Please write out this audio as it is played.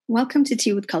Welcome to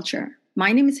Tea with Culture.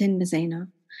 My name is Hind Mazaina.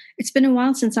 It's been a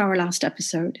while since our last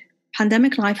episode.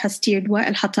 Pandemic life has steered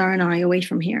Wael Hattar and I away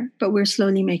from here, but we're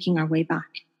slowly making our way back.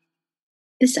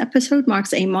 This episode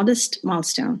marks a modest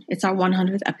milestone. It's our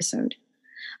 100th episode.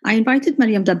 I invited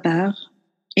Mariam Dabbar,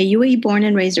 a UAE-born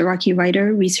and raised Iraqi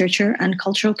writer, researcher, and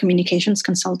cultural communications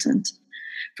consultant,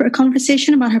 for a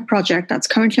conversation about her project that's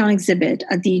currently on exhibit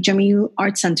at the Jameel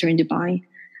Art Center in Dubai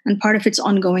and part of its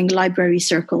ongoing Library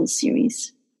Circles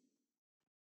series.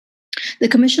 The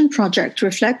commission project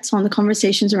reflects on the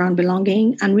conversations around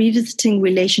belonging and revisiting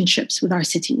relationships with our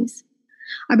cities.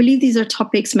 I believe these are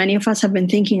topics many of us have been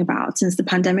thinking about since the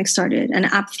pandemic started and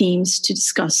apt themes to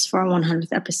discuss for our 100th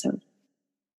episode.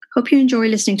 Hope you enjoy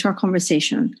listening to our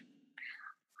conversation.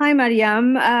 Hi,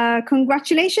 Mariam.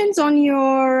 Congratulations on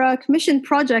your commission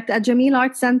project at Jameel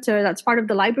Art Center. That's part of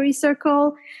the Library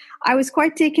Circle. I was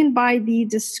quite taken by the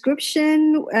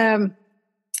description,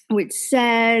 which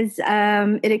says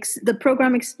the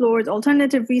program explores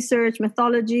alternative research,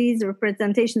 methodologies,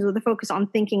 representations with a focus on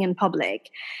thinking in public.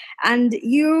 And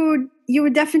you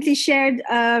definitely shared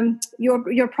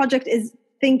your project is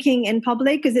thinking in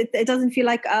public, because it doesn't feel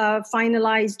like a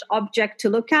finalized object to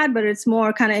look at, but it's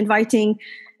more kind of inviting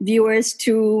viewers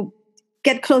to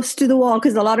get close to the wall,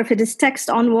 because a lot of it is text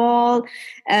on wall.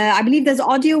 I believe there's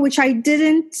audio, which I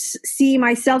didn't see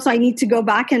myself, so I need to go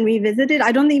back and revisit it.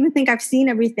 I don't even think I've seen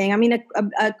everything. I mean,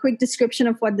 a quick description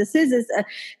of what this is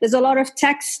there's a lot of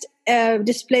text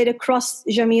displayed across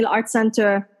Jameel Art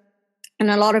Center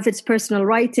and a lot of its personal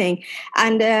writing.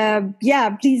 And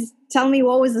please tell me,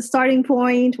 what was the starting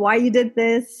point, why you did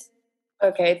this?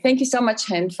 Okay, thank you so much,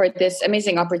 Hind, for this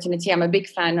amazing opportunity. I'm a big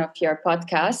fan of your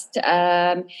podcast.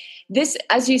 This,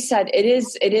 as you said, it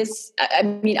is. I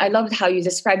mean, I loved how you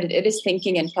described it. It is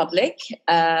thinking in public,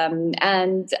 and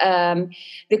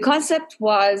the concept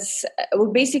was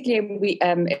basically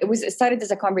it started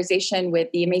as a conversation with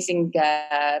the amazing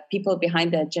people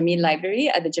behind the Jameel Library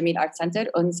at the Jameel Art Center,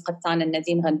 Uns Qattan and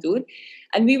Nadine Ghandour.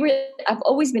 And I've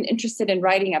always been interested in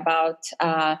writing about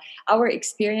our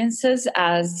experiences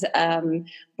as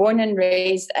born and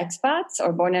raised expats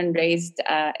or born and raised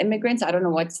immigrants. I don't know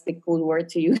what's the cool word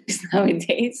to use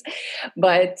nowadays,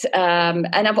 but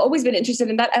and I've always been interested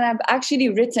in that. And I've actually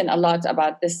written a lot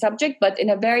about this subject, but in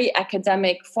a very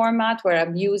academic format where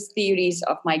I've used theories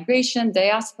of migration,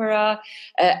 diaspora,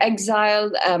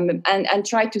 exile, and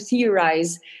tried to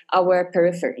theorize our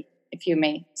periphery,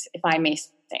 if I may say.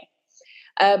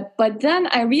 But then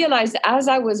I realized as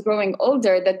I was growing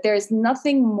older that there's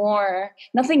nothing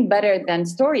better than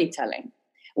storytelling.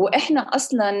 وإحنا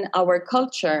أصلاً our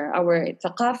culture, our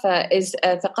ثقافة is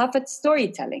ثقافة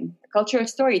storytelling, a culture of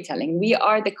storytelling. We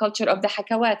are the culture of the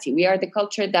Hakawati. We are the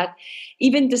culture that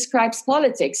even describes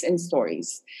politics in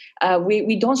stories.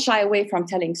 We don't shy away from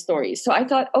telling stories. So I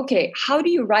thought, okay, how do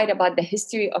you write about the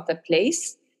history of a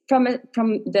place from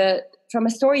a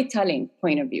storytelling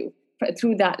point of view,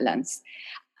 through that lens?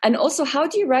 And also, how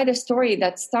do you write a story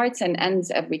that starts and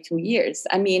ends every 2 years?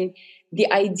 I mean, the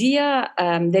idea,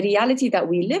 the reality that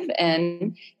we live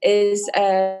in is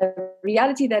a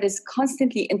reality that is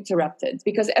constantly interrupted,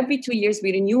 because every 2 years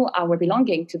we renew our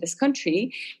belonging to this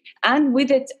country, and with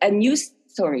it, a new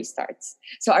story starts.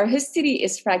 So our history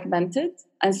is fragmented,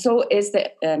 and so is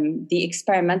the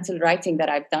experimental writing that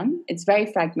I've done. It's very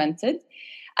fragmented.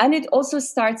 And it also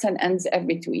starts and ends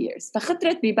every 2 years.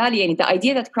 The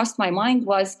idea that crossed my mind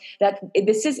was that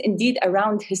this is indeed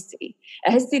around history,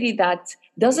 a history that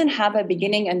doesn't have a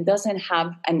beginning and doesn't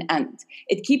have an end.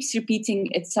 It keeps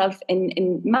repeating itself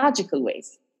in magical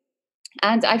ways.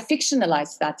 And I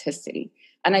fictionalized that history,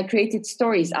 and I created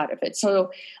stories out of it.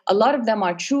 So a lot of them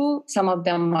are true, some of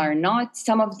them are not.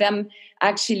 Some of them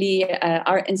actually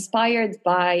are inspired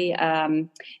by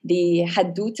the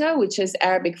Hadduta, which is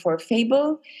Arabic for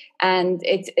fable, and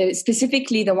it's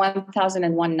specifically the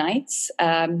 1001 Nights,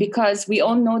 because we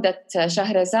all know that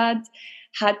Shahrazad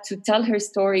had to tell her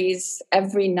stories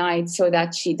every night so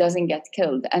that she doesn't get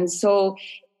killed. And so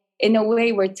in a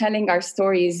way, we're telling our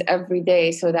stories every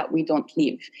day so that we don't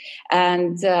leave.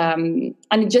 And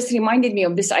it just reminded me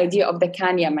of this idea of the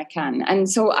Kanya Makan. And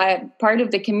so part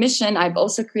of the commission, I've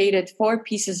also created 4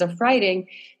 pieces of writing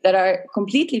that are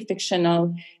completely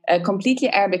fictional, completely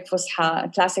Arabic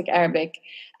Fusha, classic Arabic,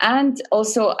 and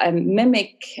also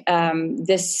mimic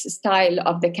this style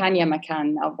of the Kanya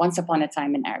Makan, of Once Upon a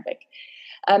Time in Arabic.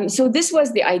 So this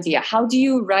was the idea. How do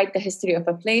you write the history of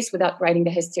a place without writing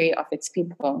the history of its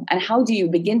people? And how do you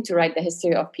begin to write the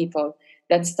history of people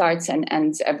that starts and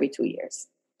ends every 2 years?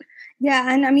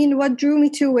 Yeah, and I mean, what drew me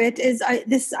to it is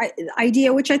this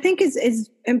idea, which I think is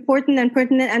important and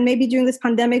pertinent, and maybe during this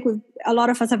pandemic, a lot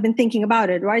of us have been thinking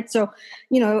about it, right? So,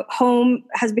 home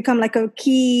has become like a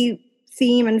key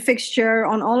theme and fixture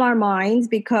on all our minds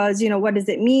because, what does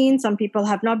it mean? Some people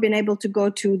have not been able to go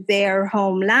to their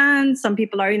homeland. Some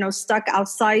people are, stuck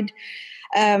outside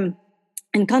in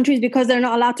countries because they're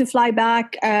not allowed to fly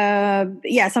back.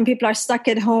 Some people are stuck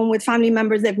at home with family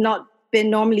members they've not been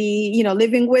normally,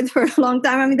 living with for a long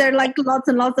time. I mean, there are like lots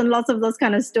and lots and lots of those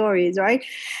kind of stories, right?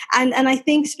 And I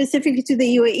think specifically to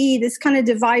the UAE, this kind of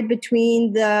divide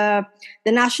between the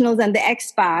nationals and the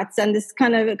expats, and this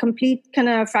kind of complete kind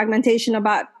of fragmentation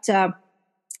about,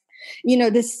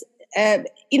 this.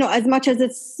 As much as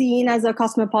it's seen as a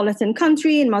cosmopolitan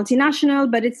country and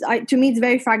multinational, but to me it's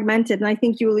very fragmented, and I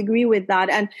think you will agree with that.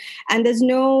 And there's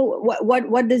no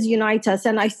what does unite us?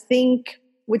 And I think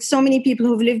with so many people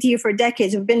who've lived here for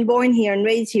decades, who've been born here and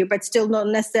raised here, but still not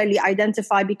necessarily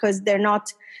identify because they're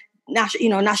not,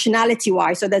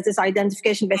 nationality-wise. So there's this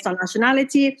identification based on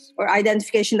nationality, or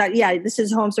identification that, this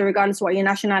is home. So regardless of what your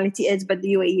nationality is, but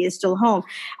the UAE is still home.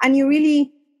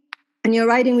 And your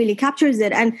writing really captures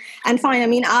it. And fine, I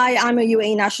mean, I'm a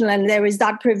UAE national, and there is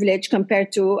that privilege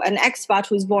compared to an expat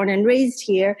who's born and raised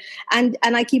here. And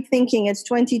I keep thinking it's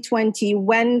 2020.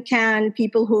 When can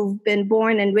people who've been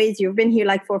born and raised here, who've been here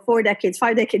like for 4 decades,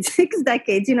 5 decades, 6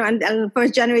 decades, and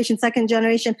first generation, second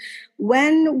generation,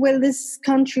 when will this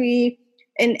country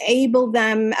enable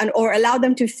them or allow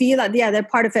them to feel that they're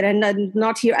part of it and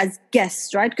not here as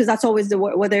guests, right? Because that's always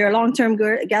whether you're a long-term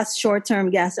guest,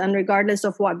 short-term guest, and regardless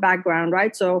of what background,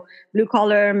 right? So blue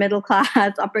collar, middle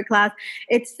class, upper class,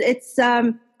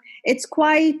 it's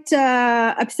quite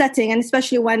upsetting, and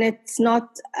especially when it's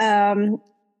not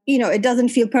it doesn't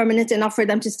feel permanent enough for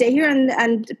them to stay here,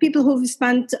 and people who've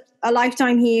spent a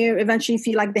lifetime here eventually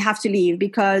feel like they have to leave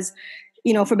because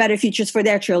for better futures for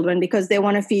their children, because they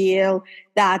want to feel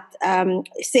that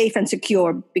safe and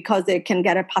secure because they can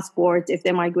get a passport if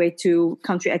they migrate to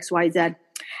country XYZ.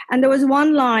 And there was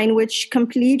one line which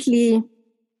completely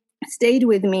stayed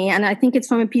with me, and I think it's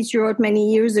from a piece you wrote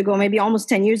many years ago, maybe almost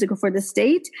 10 years ago for The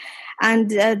State. And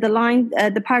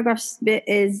the paragraph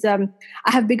is, I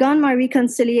have begun my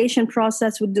reconciliation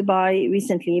process with Dubai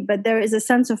recently, but there is a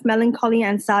sense of melancholy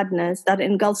and sadness that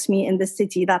engulfs me in the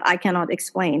city that I cannot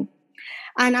explain.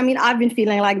 And I mean, I've been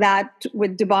feeling like that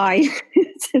with Dubai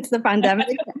since the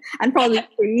pandemic and probably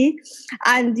pre.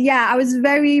 And I was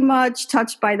very much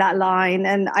touched by that line.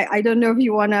 And I don't know if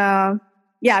you want to,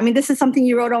 I mean, this is something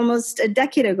you wrote almost a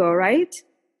decade ago, right?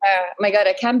 My God,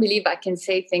 I can't believe I can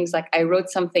say things like I wrote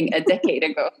something a decade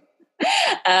ago.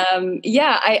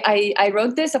 I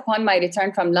wrote this upon my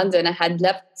return from London. I had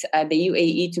left the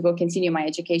UAE to go continue my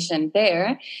education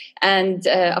there. And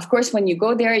of course, when you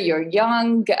go there, you're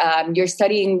young, you're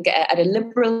studying at a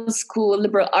liberal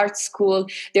arts school.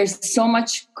 There's so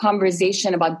much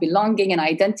conversation about belonging and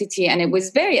identity. And it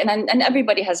was and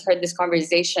everybody has heard this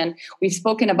conversation. We've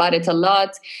spoken about it a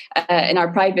lot in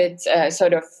our private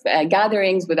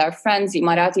gatherings with our friends,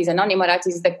 Emiratis and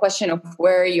non-Emiratis, the question of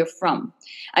where you're from.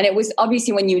 And it was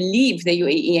obviously when you leave the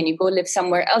UAE and you go live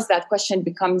somewhere else, that question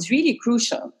becomes really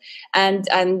crucial. And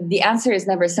the answer is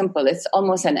never simple. It's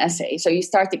almost an essay. So you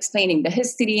start explaining the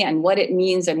history and what it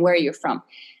means and where you're from.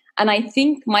 And I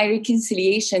think my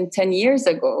reconciliation 10 years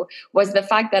ago was the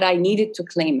fact that I needed to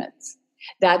claim it,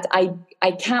 that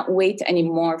I can't wait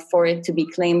anymore for it to be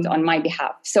claimed on my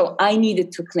behalf. So I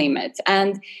needed to claim it.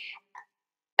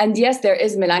 And yes, there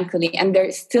is melancholy, and there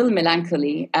is still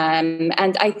melancholy. And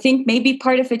I think maybe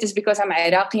part of it is because I'm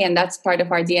Iraqi, and that's part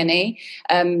of our DNA.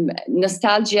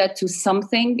 Nostalgia to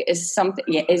something is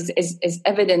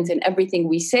evident in everything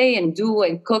we say and do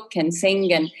and cook and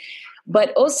sing.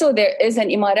 But also there is an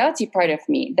Emirati part of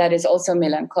me that is also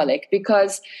melancholic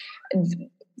because,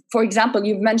 for example,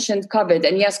 you've mentioned COVID.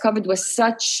 And yes, COVID was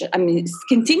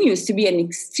continues to be an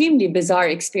extremely bizarre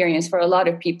experience for a lot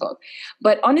of people.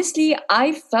 But honestly,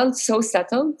 I felt so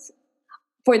settled.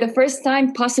 For the first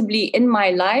time, possibly in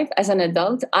my life as an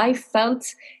adult, I felt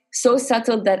so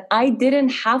settled that I didn't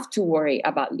have to worry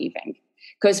about leaving.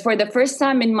 Because for the first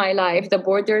time in my life, the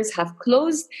borders have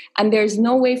closed and there's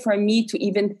no way for me to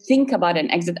even think about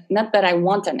an exit. Not that I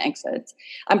want an exit.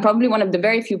 I'm probably one of the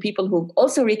very few people who've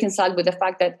also reconciled with the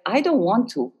fact that I don't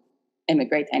want to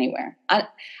immigrate anywhere.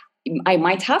 I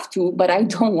might have to, but I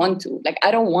don't want to. Like, I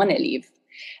don't want to leave.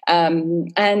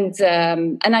 And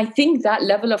I think that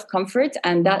level of comfort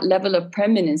and that level of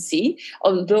permanency,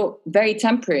 although very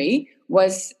temporary,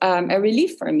 was a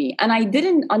relief for me. And I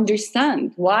didn't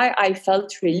understand why I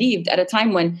felt relieved at a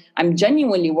time when I'm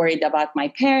genuinely worried about my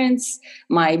parents,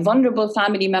 my vulnerable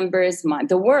family members,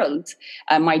 the world,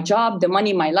 my job, the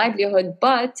money, my livelihood.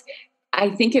 But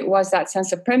I think it was that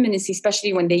sense of permanency,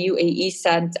 especially when the UAE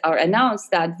said or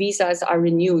announced that visas are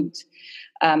renewed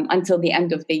until the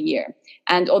end of the year.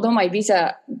 And although my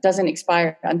visa doesn't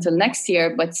expire until next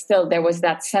year, but still there was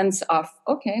that sense of,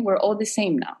 okay, we're all the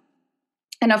same now.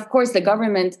 And of course, the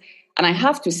government, and I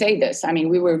have to say this, I mean,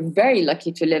 we were very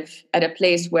lucky to live at a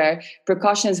place where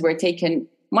precautions were taken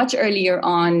much earlier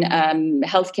on.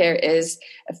 Healthcare is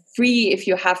free if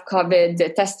you have COVID. The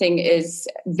testing is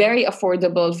very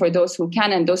affordable for those who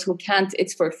can, and those who can't,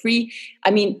 it's for free. I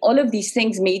mean, all of these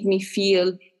things made me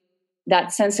feel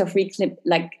that sense of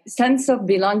sense of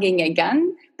belonging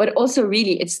again, but also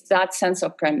really it's that sense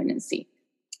of permanency.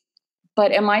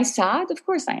 But am I sad? Of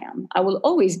course I am. I will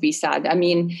always be sad. I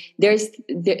mean,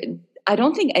 I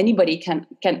don't think anybody can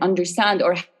understand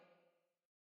or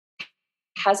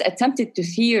has attempted to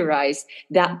theorize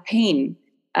that pain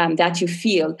that you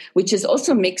feel, which is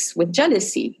also mixed with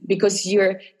jealousy, because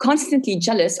you're constantly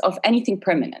jealous of anything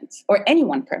permanent or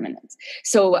anyone permanent.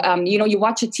 So, you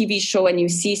watch a TV show and you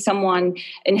see someone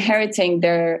inheriting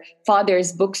their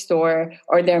father's bookstore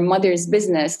or their mother's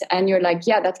business, and you're like,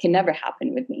 yeah, that can never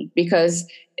happen with me, because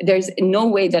there's no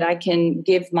way that I can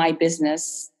give my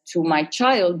business to my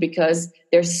child because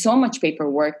there's so much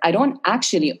paperwork. I don't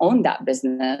actually own that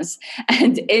business.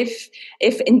 And if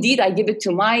indeed I give it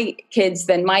to my kids,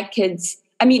 then my kids,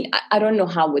 I mean, I don't know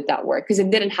how would that work, because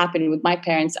it didn't happen with my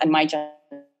parents and my generation.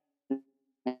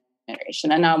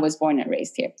 And I was born and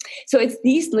raised here. So it's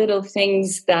these little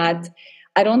things that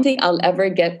I don't think I'll ever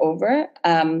get over.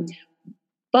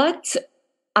 But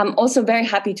I'm also very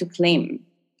happy to claim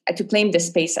the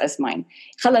space as mine.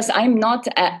 Khalas, I'm not,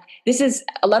 this is,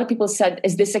 a lot of people said,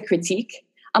 is this a critique?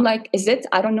 I'm like, is it?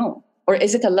 I don't know. Or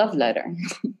is it a love letter?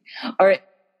 Or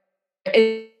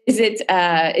is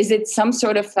it some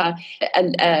sort of,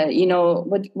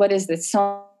 what is this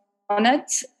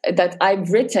sonnet that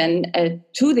I've written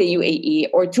to the UAE,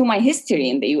 or to my history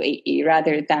in the UAE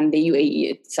rather than the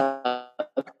UAE itself,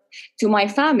 to my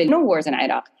family? No wars in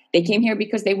Iraq. They came here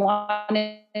because they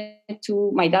wanted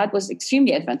to. My dad was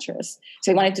extremely adventurous,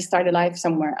 so he wanted to start a life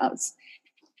somewhere else,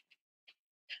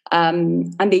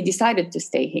 and they decided to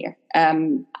stay here.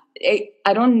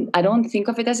 I don't think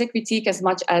of it as a critique as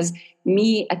much as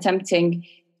me attempting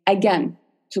again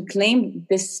to claim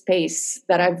this space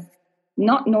that I've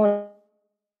not known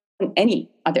any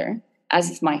other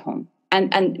as my home,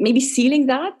 and maybe sealing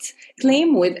that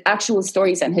claim with actual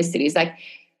stories and histories, like.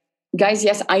 Guys,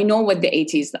 yes, I know what the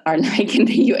 80s are like in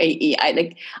the UAE.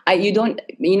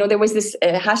 There was this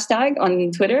hashtag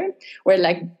on Twitter where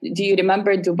do you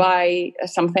remember Dubai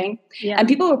something? Yeah. And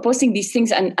people were posting these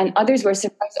things and others were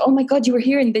surprised. Oh my God, you were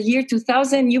here in the year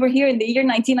 2000. You were here in the year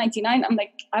 1999. I'm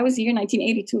like, I was here in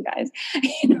 1982, guys.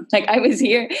 I was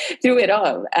here through it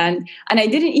all. And I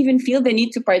didn't even feel the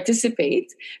need to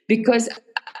participate, because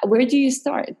where do you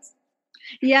start?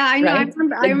 Yeah, I know. Right?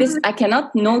 I remember. I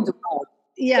cannot know Dubai.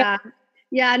 Yeah.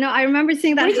 No, I remember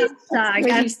seeing that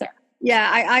hashtag.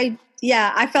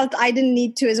 I felt I didn't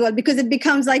need to as well, because it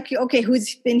becomes like, okay,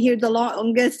 who's been here the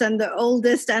longest and the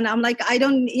oldest? And I'm like, I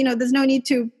don't, there's no need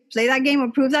to play that game or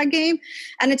prove that game.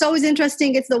 And it's always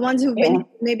interesting. It's the ones who've been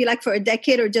maybe for a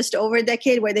decade or just over a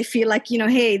decade, where they feel like,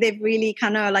 hey, they've really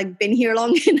kind of been here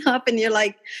long enough. And you're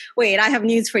like, wait, I have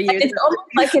news for you. And it's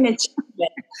almost like an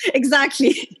achievement.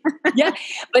 Exactly. Yeah.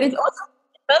 But it's also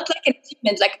felt like an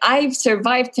achievement. I've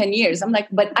survived 10 years. I'm like,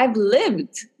 but I've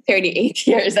lived 38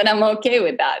 years and I'm okay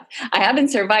with that. I haven't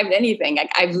survived anything.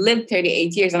 I've lived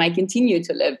 38 years and I continue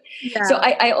to live. Yeah. So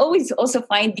I always also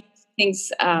find these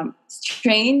things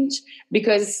strange,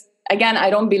 because again, I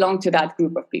don't belong to that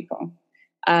group of people.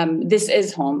 This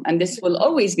is home, and this will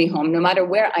always be home, no matter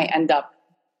where I end up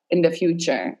in the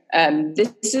future.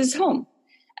 This is home.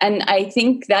 And I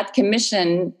think that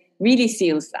commission really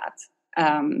seals that.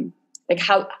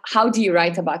 How do you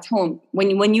write about home?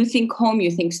 When you think home,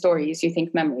 you think stories, you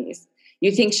think memories.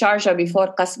 You think Sharjah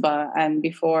before Qasba and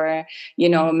before,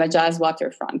 Majaz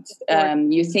waterfront.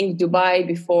 You think Dubai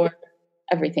before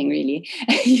everything, really.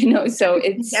 So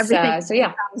it's everything. So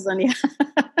yeah.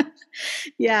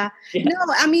 Yeah. No,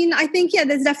 I mean, I think,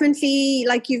 there's definitely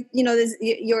there's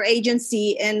your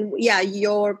agency and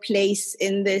your place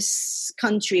in this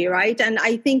country, right? And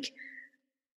I think,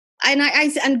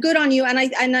 and good on you. And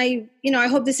I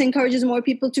hope this encourages more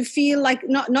people to feel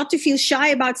not to feel shy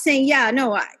about saying,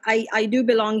 I do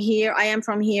belong here. I am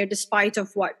from here, despite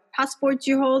of what passports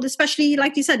you hold, especially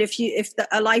like you said, if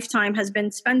a lifetime has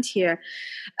been spent here.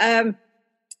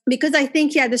 Because I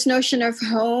think, this notion of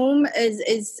home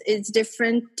is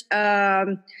different,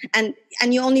 and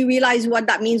you only realize what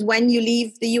that means when you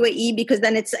leave the UAE, because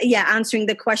then it's answering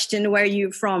the question, where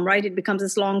you're from, right? It becomes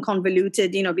this long,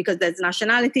 convoluted, because there's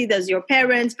nationality, there's your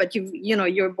parents, but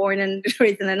you're born and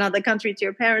raised in another country to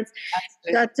your parents,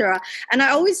 etc. And I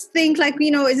always think, like,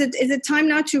 is it time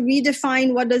now to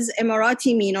redefine what does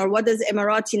Emirati mean, or what does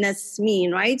Emiratiness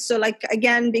mean, right? So, like,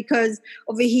 again, because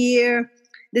over here,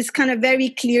 this kind of very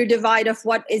clear divide of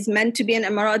what is meant to be an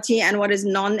Emirati and what is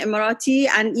non-Emirati,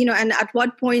 and and at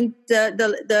what point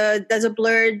there's a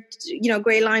blurred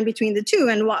gray line between the two,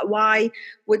 and why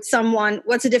would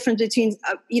what's the difference between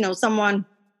someone,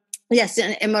 yes,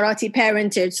 an Emirati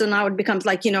parentage, so now it becomes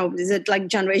like, is it like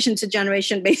generation to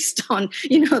generation based on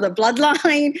the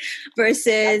bloodline,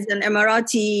 versus an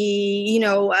Emirati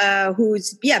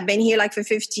who's been here like for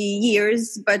 50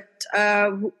 years, but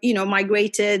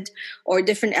migrated, or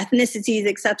different ethnicities,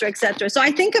 etc. So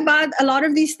I think about a lot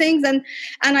of these things, and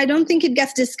I don't think it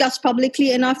gets discussed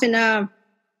publicly enough in a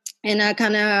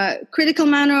kind of critical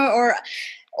manner,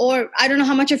 or I don't know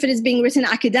how much of it is being written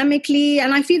academically.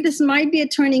 And I feel this might be a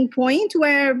turning point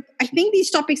where I think these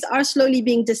topics are slowly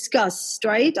being discussed,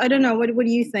 right? I don't know. What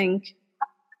do you think?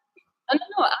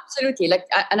 No, absolutely. Like,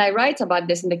 and I write about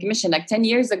this in the commission. Like 10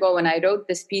 years ago, when I wrote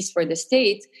this piece for the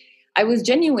State, I was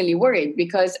genuinely worried,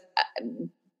 because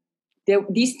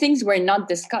these things were not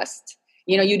discussed.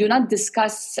 You do not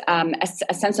discuss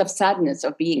a sense of sadness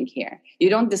of being here. You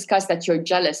don't discuss that you're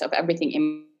jealous of everything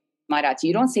in Emirati.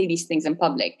 You don't say these things in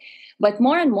public. But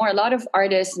more and more, a lot of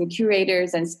artists and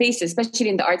curators and spaces, especially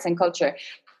in the arts and culture,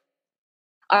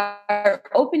 are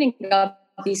opening up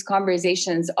these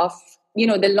conversations of,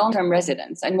 the long-term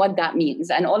residence and what that means,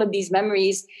 and all of these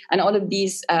memories and all of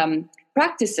these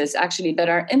practices, actually, that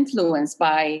are influenced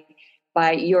by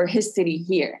your history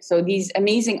here. So these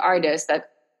amazing artists that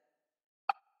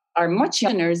are much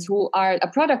younger, who are a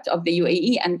product of the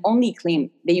UAE and only claim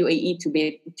the UAE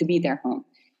to be their home.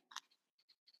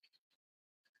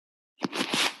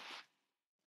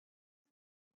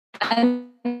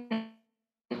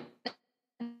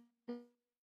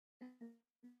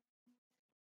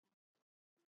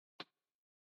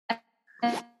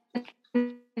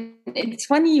 And it's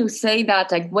funny you say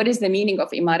that, like, what is the meaning of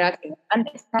Emirati? And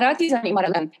Emiratis and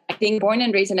Emiratis, I think, born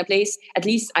and raised in a place, at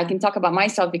least I can talk about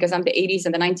myself, because I'm the 80s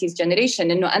and the 90s generation.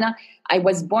 And I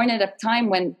was born at a time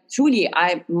when truly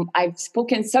I've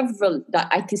spoken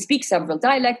I can speak several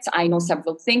dialects. I know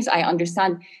several things. I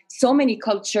understand so many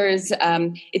cultures.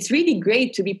 It's really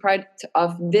great to be part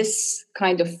of this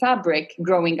kind of fabric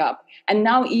growing up. And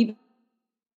now even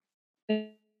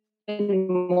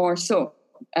more so.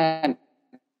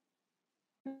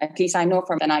 At least I know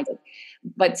from than I did.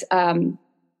 But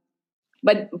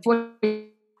for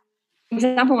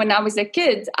example, when I was a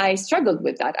kid, I struggled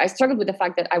with that. I struggled with the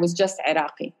fact that I was just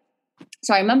Iraqi.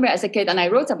 So I remember as a kid, and I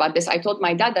wrote about this, I told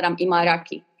my dad that I'm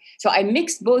Emirati. So I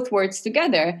mixed both words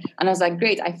together, and I was like,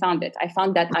 great, I found it. I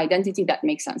found that identity that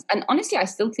makes sense. And honestly, I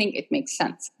still think it makes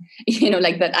sense,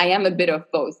 like that I am a bit of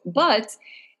both. But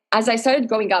as I started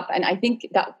growing up, and I think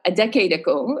that a decade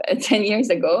ago, 10 years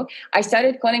ago, I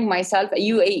started calling myself a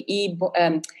UAE,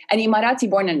 an Emirati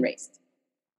born and raised,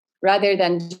 rather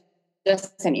than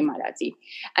just an Emirati.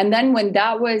 And then when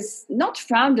that was not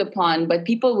frowned upon, but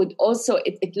people would also,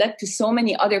 it led to so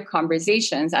many other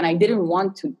conversations, and I didn't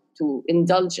want to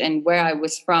indulge in where I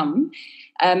was from.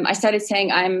 I started saying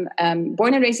I'm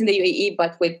born and raised in the UAE,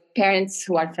 but with parents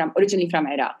who are originally from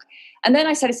Iraq. And then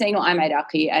I started saying, I'm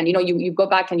Iraqi. And, you go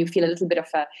back and you feel a little bit of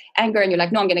anger, and you're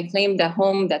like, no, I'm going to claim the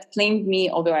home that claimed me,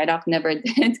 although Iraq never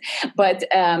did. But,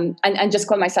 and just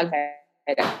call myself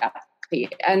Iraqi.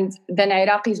 And then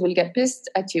Iraqis will get pissed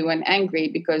at you and angry,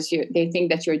 because they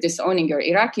think that you're disowning your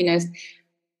Iraqiness.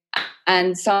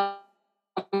 And some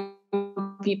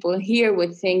people here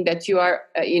would think that you are,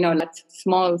 that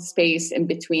small space in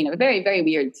between, a very, very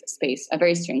weird space, a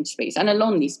very strange space, and a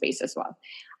lonely space as well.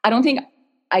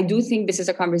 I do think this is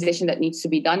a conversation that needs to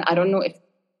be done. I don't know if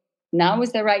now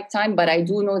is the right time, but I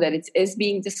do know that it is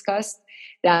being discussed,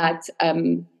 that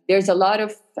there's a lot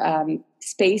of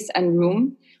space and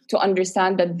room to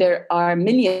understand that there are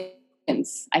millions.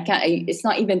 It's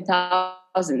not even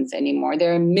thousands anymore.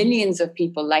 There are millions of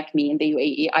people like me in the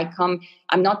UAE.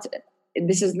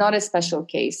 This is not a special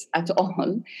case at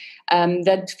all,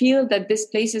 that feel that this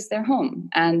place is their home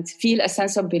and feel a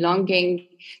sense of belonging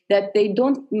that they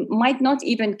might not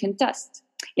even contest.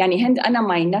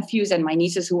 My nephews and my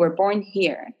nieces who were born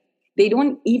here, they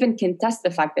don't even contest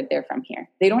the fact that they're from here.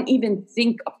 They don't even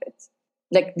think of it.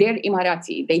 Like they're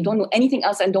Emirati. They don't know anything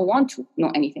else and don't want to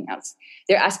know anything else.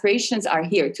 Their aspirations are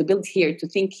here, to build here, to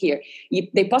think here.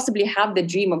 They possibly have the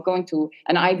dream of going to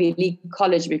an Ivy League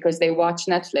college because they watch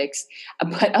Netflix.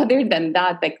 But other than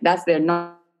that, like that's their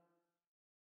knowledge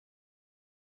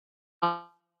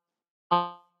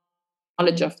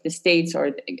of the States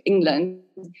or England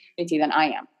than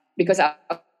I am. Because I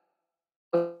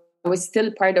was still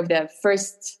part of the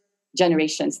first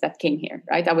generations that came here,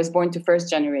 right? I was born to first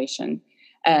generation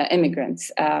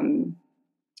immigrants,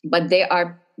 but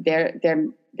they're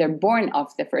born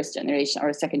of the first generation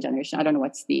or second generation. I don't know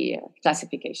what's the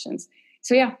classifications.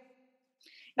 So yeah,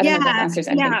 I don't know if that answers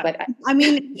anything. Yeah. But I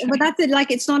mean, but that's it. Like,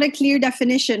 it's not a clear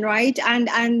definition, right? And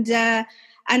I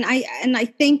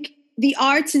think the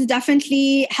arts has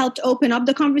definitely helped open up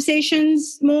the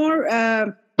conversations more.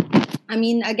 I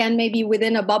mean, again, maybe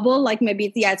within a bubble, like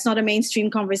maybe, it's not a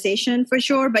mainstream conversation for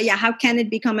sure. But yeah, how can it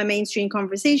become a mainstream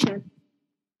conversation?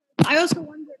 I also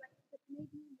wonder, like, maybe more.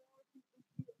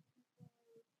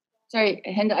 Sorry,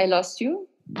 Hind, I lost you.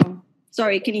 Oh,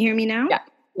 sorry, can you hear me now?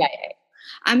 Yeah.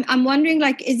 I'm wondering,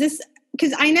 like, is this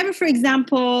because I never, for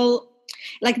example,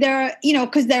 like there are,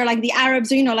 because they're like the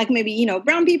Arabs, or, like maybe,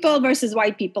 brown people versus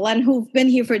white people and who've been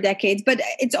here for decades. But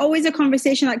it's always a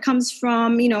conversation that comes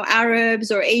from,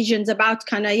 Arabs or Asians about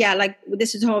kind of, like,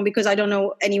 this is home because I don't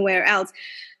know anywhere else.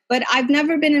 But I've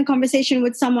never been in conversation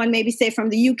with someone, maybe say from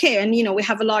the UK, and, we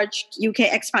have a large UK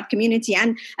expat community.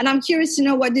 And I'm curious to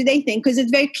know, what do they think? Because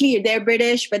it's very clear they're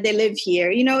British, but they live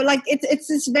here, like it's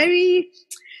this very...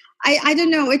 I don't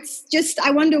know. It's just,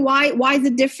 I wonder why is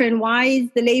it different? Why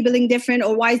is the labeling different?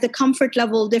 Or why is the comfort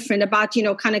level different about,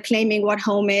 kind of claiming what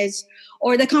home is,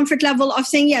 or the comfort level of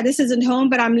saying, this isn't home,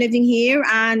 but I'm living here.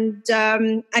 And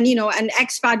an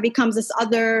expat becomes this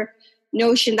other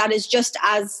notion that is just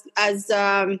as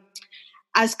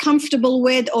comfortable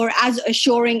with or as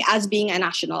assuring as being a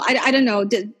national. I don't know.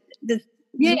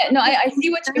 I see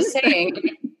what you're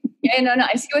saying. Yeah, no,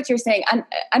 I see what you're saying. And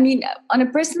I mean, on a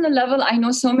personal level, I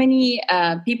know so many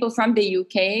people from the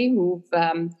UK who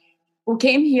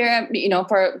came here,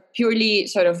 for purely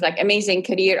sort of like amazing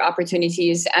career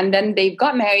opportunities. And then they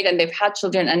got married and they've had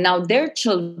children. And now their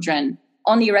children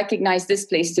only recognize this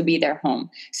place to be their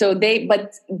home. So they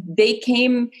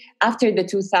came after the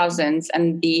 2000s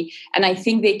and I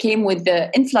think they came with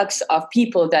the influx of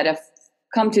people that have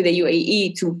come to the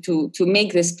UAE to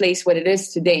make this place what it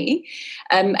is today.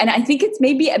 And I think it's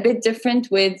maybe a bit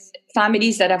different with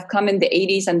families that have come in the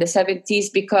 80s and the 70s,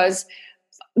 because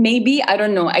maybe, I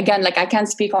don't know, again, like I can't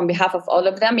speak on behalf of all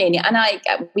of them. And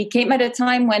we came at a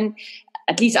time when,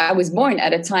 at least I was born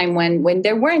at a time when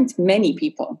there weren't many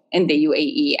people in the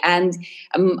UAE. And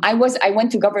I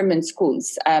went to government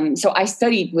schools. So I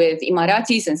studied with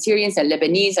Emiratis and Syrians and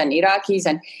Lebanese and Iraqis,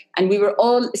 and we were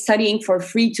all studying for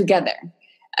free together.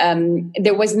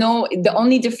 The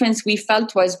only difference we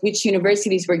felt was which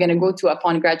universities we're going to go to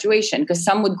upon graduation, because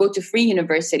some would go to free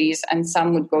universities and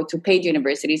some would go to paid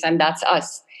universities, and that's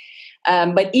us.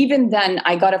 But even then,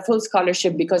 I got a full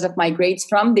scholarship because of my grades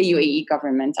from the UAE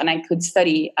government, and I could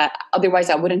study. Otherwise,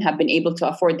 I wouldn't have been able to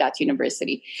afford that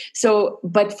university. So,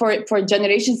 but for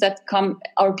generations that come,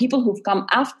 or people who've come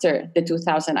after the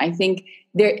 2000, I think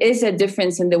there is a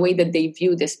difference in the way that they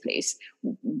view this place.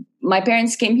 My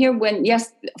parents came here when,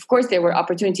 yes, of course, there were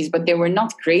opportunities, but they were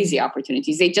not crazy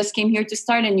opportunities. They just came here to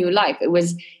start a new life.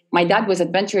 My dad was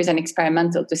adventurous and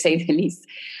experimental, to say the least.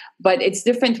 But it's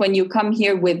different when you come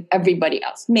here with everybody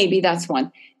else. Maybe that's one.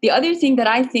 The other thing that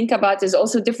I think about is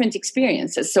also different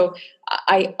experiences. So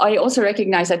I also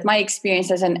recognize that my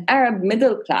experience as an Arab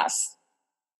middle class,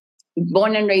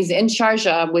 born and raised in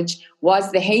Sharjah, which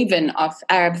was the haven of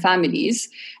Arab families,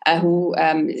 who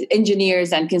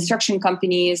engineers and construction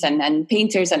companies and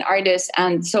painters and artists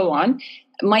and so on.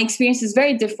 My experience is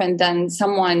very different than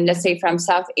someone, let's say, from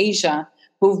South Asia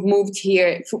who've moved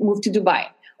to Dubai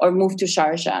or moved to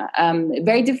Sharjah.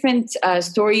 Very different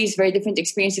stories, very different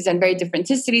experiences, and very different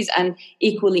histories, and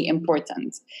equally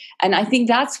important. And I think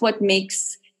that's what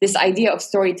makes this idea of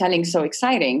storytelling so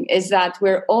exciting, is that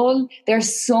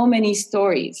there's so many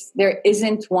stories. There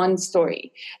isn't one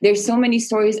story. There's so many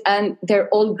stories, and they're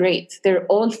all great. They're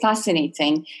all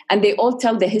fascinating, and they all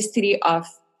tell the history of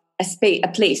a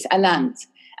place, a land.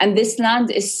 And this land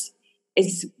is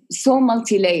so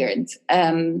multi-layered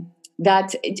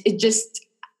that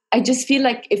I just feel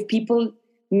like if people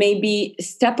maybe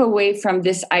step away from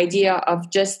this idea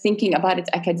of just thinking about it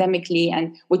academically,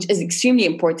 and which is extremely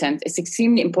important. It's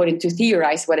extremely important to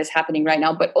theorize what is happening right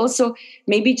now, but also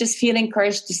maybe just feel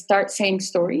encouraged to start saying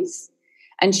stories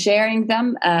and sharing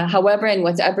them, however, in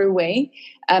whatever way.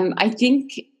 I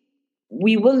think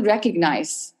we will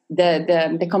recognize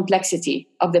the complexity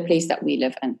of the place that we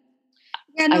live in.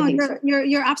 Yeah, no,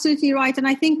 you're absolutely right. And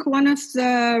I think one of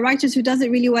the writers who does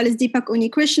it really well is Deepak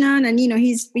Unnikrishnan. And,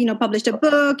 he's, published a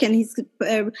book, and he's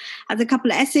has a couple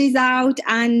of essays out.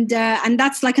 And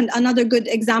that's like another good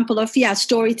example of,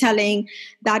 storytelling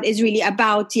that is really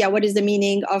about, what is the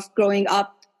meaning of growing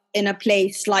up in a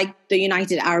place like the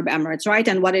United Arab Emirates, right?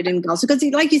 And what it engulfs. Because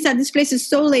like you said, this place is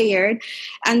so layered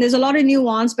and there's a lot of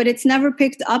nuance, but it's never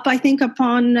picked up, I think,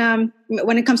 upon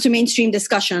when it comes to mainstream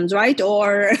discussions, right?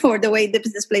 Or the way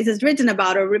this place is written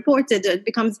about or reported. It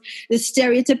becomes this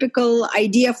stereotypical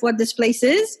idea of what this place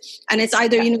is. And it's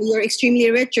either, you're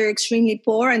extremely rich or extremely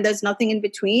poor, and there's nothing in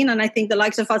between. And I think the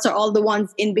likes of us are all the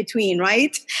ones in between,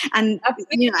 right? And,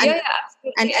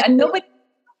 and nobody...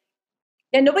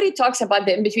 Yeah, nobody talks about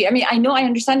the in-between. I mean, I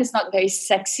understand it's not very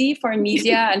sexy for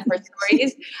media and for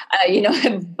stories,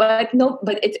 but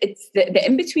it's the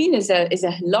in-between is a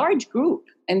large group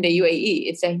in the UAE.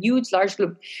 It's a huge, large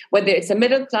group, whether it's the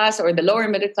middle class or the lower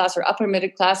middle class or upper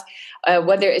middle class,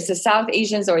 whether it's the South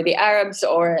Asians or the Arabs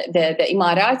or the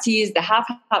Emiratis, the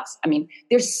half-halves. I mean,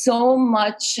 there's so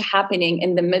much happening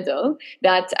in the middle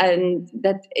that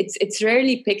it's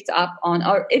rarely picked up on,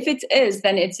 or if it is,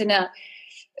 then it's in a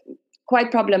quite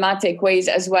problematic ways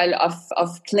as well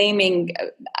of claiming.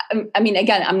 I mean,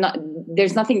 again,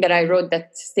 there's nothing that I wrote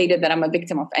that stated that I'm a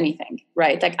victim of anything,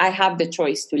 right? Like, I have the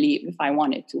choice to leave if I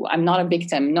wanted to. I'm not a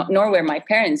victim, nor were my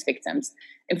parents victims.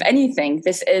 If anything,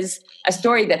 this is a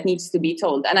story that needs to be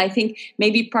told. And I think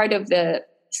maybe part of the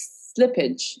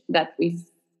slippage that we've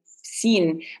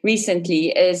seen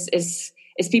recently is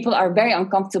people are very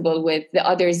uncomfortable with the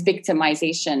other's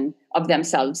victimization of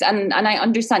themselves. And I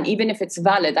understand, even if it's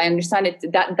valid, I understand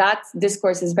that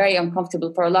discourse is very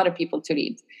uncomfortable for a lot of people to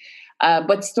read.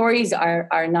 But stories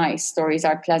are nice. Stories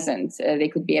are pleasant. They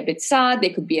could be a bit sad. They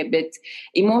could be a bit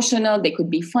emotional. They could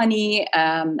be funny.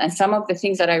 And some of the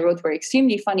things that I wrote were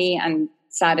extremely funny and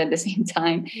sad at the same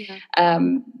time. Yeah.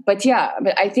 But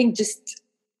I think just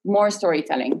more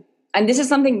storytelling. And this is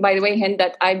something, by the way, Hind,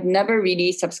 that I've never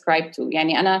really subscribed to.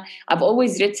 I've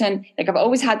always written, I've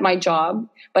always had my job,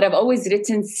 but I've always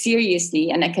written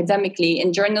seriously and academically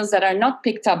in journals that are not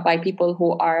picked up by people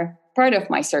who are part of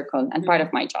my circle and part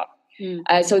of my job.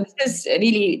 So this is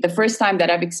really the first time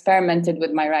that I've experimented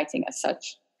with my writing as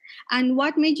such. And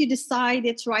what made you decide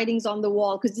it's writings on the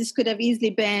wall? Because this could have easily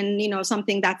been,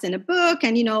 something that's in a book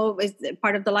and, is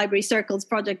part of the Library Circles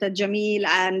project at Jameel,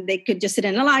 and they could just sit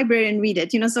in a library and read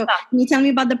it, So can you tell me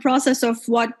about the process of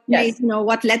what made,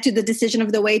 what led to the decision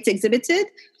of the way it's exhibited?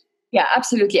 Yeah,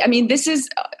 absolutely. I mean, this is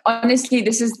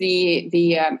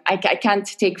the I can't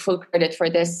take full credit for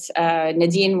this.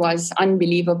 Nadine was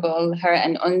unbelievable, her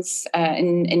and Uns,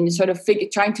 in sort of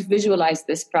trying to visualize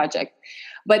this project.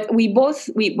 But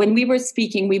when we were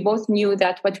speaking, we both knew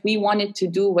that what we wanted to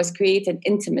do was create an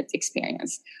intimate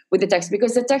experience with the text,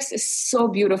 because the text is so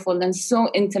beautiful and so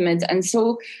intimate and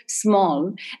so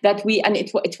small that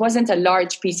it wasn't a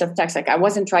large piece of text. Like, I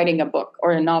wasn't writing a book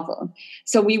or a novel.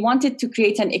 So we wanted to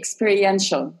create an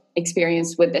experiential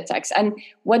experience with the text. And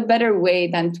what better way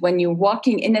than when you're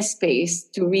walking in a space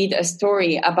to read a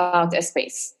story about a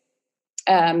space?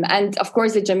 And of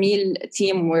course, the Jameel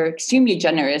team were extremely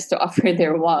generous to offer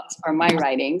their walls for my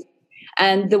writing.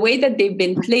 And the way that they've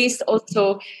been placed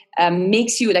also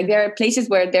makes you, there are places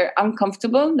where they're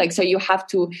uncomfortable. So you have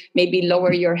to maybe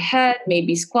lower your head,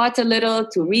 maybe squat a little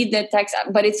to read the text.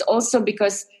 But it's also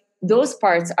because those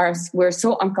parts were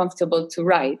so uncomfortable to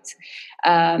write.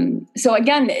 So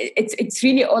again, it's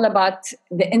really all about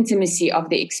the intimacy of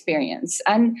the experience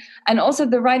and also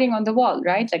the writing on the wall,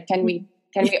 right?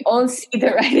 Can we all see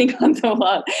the writing on the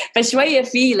wall? فشوية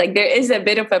feel there is a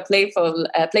bit of a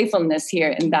playfulness here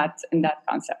in that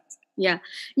concept. Yeah,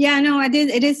 no, it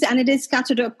is, and it is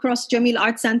scattered across Jameel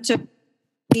Art Center.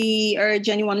 We urge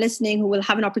anyone listening who will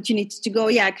have an opportunity to go,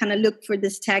 kind of look for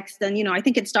this text. And I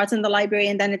think it starts in the library,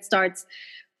 and then it starts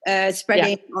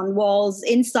spreading on walls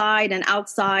inside and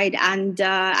outside, and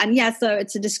so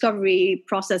it's a discovery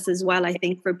process as well, I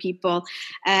think, for people,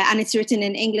 and it's written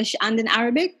in English and in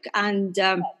Arabic, and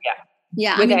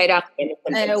with Iraqi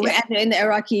in the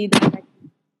Iraqi.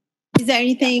 Is there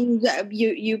anything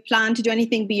you plan to do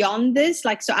anything beyond this?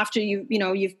 So after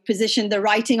you've positioned the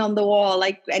writing on the wall,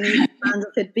 any plans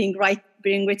of it being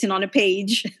written on a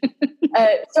page?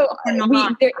 There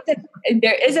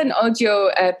is an audio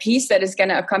piece that is going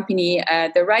to accompany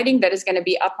the writing that is going to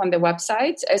be up on the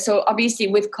website. So obviously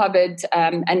with COVID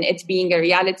and it being a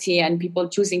reality and people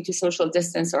choosing to social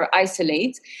distance or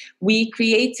isolate, we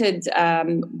created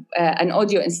an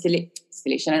audio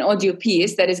installation, an audio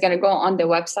piece that is going to go on the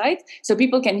website so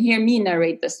people can hear me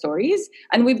narrate the stories.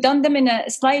 And we've done them in a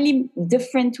slightly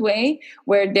different way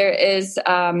where there is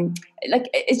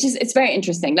it's very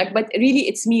interesting. But really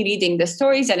it's me reading the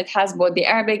stories, and it has both the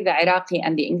Arabic, the Iraqi,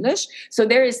 and the English. So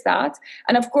there is that.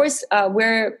 And of course,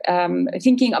 we're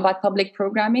thinking about public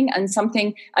programming and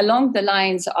something along the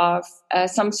lines of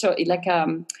some sort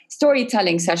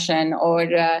storytelling session, or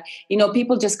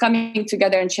people just coming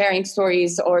together and sharing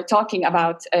stories or talking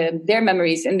about their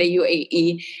memories in the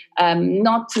UAE,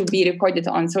 not to be recorded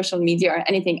on social media or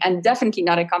anything, and definitely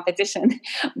not a competition,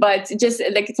 but just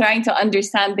trying to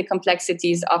understand the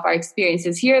complexities of our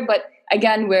experiences here. But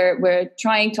again, we're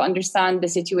trying to understand the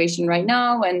situation right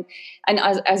now, and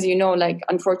as you know,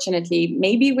 unfortunately,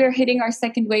 maybe we're hitting our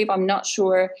second wave. I'm not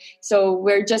sure. So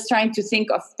we're just trying to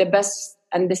think of the best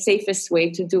and the safest way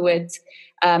to do it,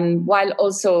 while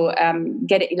also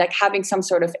having some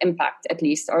sort of impact, at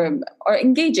least, or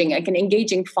engaging, an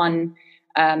engaging, fun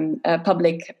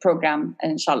public program,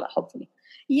 inshallah, hopefully.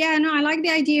 Yeah, no, I like the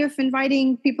idea of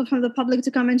inviting people from the public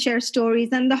to come and share stories,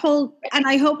 and I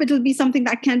hope it'll be something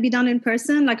that can be done in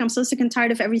person. I'm so sick and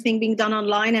tired of everything being done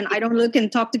online, and I don't look and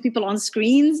talk to people on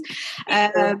screens.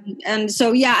 And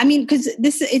so, because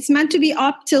it's meant to be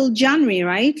up till January,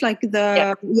 right?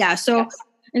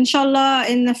 Inshallah,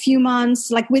 in a few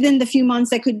months, within the few months,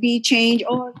 there could be change,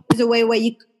 or there's a way where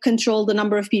you control the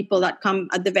number of people that come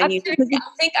at the venue. I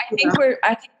think we're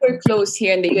close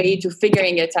here in the UAE to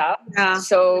figuring it out. Yeah.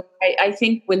 So I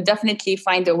think we'll definitely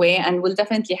find a way, and we'll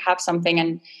definitely have something.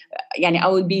 And I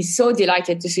would be so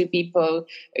delighted to see people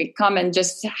come and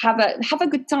just have a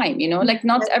good time.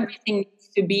 Not everything needs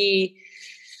to be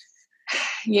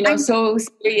so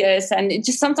serious, and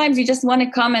just sometimes you just want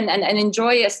to come and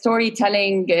enjoy a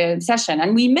storytelling session,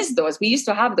 and we miss those. We used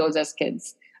to have those as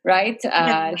kids, right?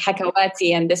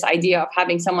 Hakawati, and this idea of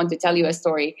having someone to tell you a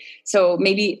story. So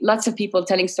maybe lots of people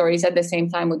telling stories at the same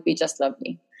time would be just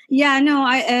lovely. Yeah, no,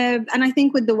 and I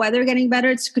think with the weather getting better,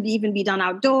 it could even be done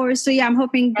outdoors. So yeah, I'm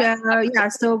hoping.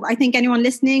 So I think anyone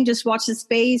listening, just watch the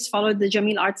space, follow the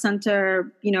Jameel Arts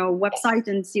Center, website,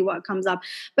 and see what comes up.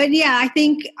 But yeah,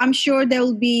 I'm sure there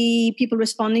will be people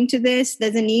responding to this.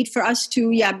 There's a need for us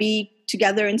to be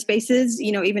together in spaces,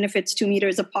 even if it's 2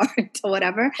 meters apart or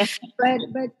whatever.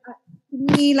 But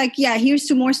me, here's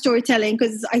to more storytelling,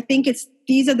 because I think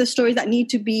these are the stories that need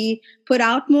to be put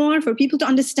out more for people to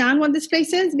understand what this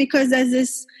place is, because there's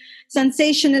this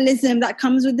sensationalism that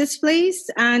comes with this place,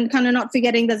 and kind of not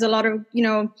forgetting there's a lot of,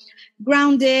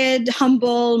 grounded,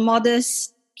 humble,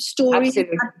 modest stories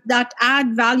that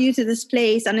add value to this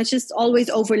place, and it's just always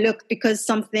overlooked because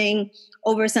something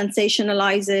over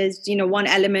sensationalizes one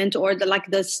element, or the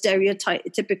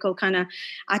stereotypical kind of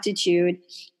attitude.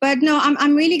 But no,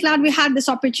 I'm really glad we had this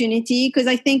opportunity, because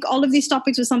I think all of these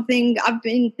topics was something I've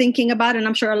been thinking about, and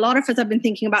I'm sure a lot of us have been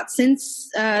thinking about since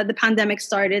the pandemic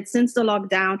started, since the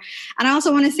lockdown. And I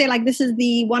also want to say, this is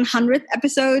the 100th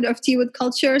episode of Tea with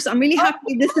Culture, so I'm really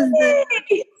happy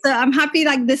I'm happy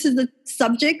this is the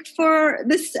subject for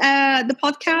this the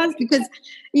podcast, because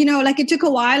it took a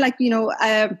while,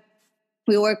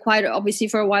 we were quiet, obviously,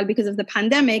 for a while because of the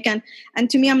pandemic. And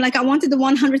to me, I'm I wanted the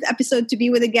 100th episode to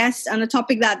be with a guest on a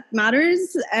topic that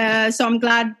matters. So I'm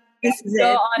glad this is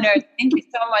so honored. Thank you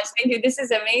so much. Thank you. This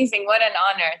is amazing. What an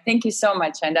honor. Thank you so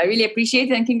much. And I really appreciate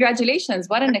it. And congratulations.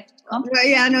 What an accomplishment.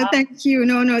 Yeah, no, thank you.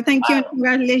 No, thank you. And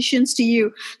congratulations to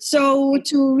you. So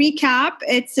to recap,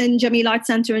 it's in Jameel Arts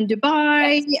Center in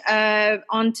Dubai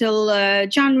until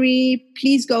January.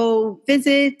 Please go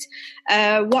visit.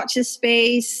 Watch the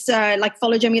space,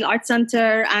 follow Jameel Arts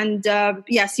Center, and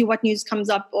see what news comes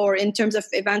up, or in terms of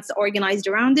events organized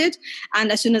around it.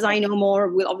 And as soon as I know more,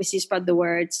 we'll obviously spread the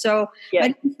word. So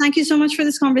thank you so much for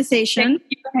this conversation.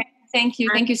 Thank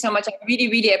you so much. I really,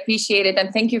 really appreciate it.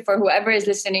 And thank you for whoever is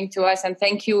listening to us. And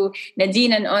thank you,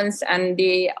 Nadine and Uns, and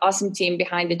the awesome team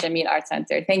behind the Jameel Arts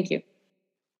Center. Thank you.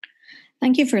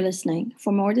 Thank you for listening.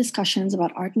 For more discussions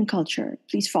about art and culture,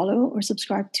 please follow or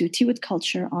subscribe to Tea with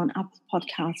Culture on Apple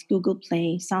Podcasts, Google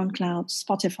Play, SoundCloud,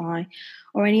 Spotify,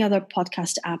 or any other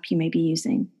podcast app you may be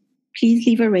using. Please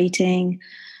leave a rating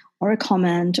or a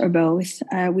comment, or both.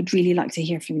 We'd really like to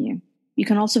hear from you. You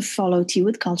can also follow Tea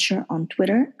with Culture on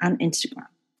Twitter and Instagram.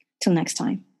 Till next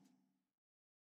time.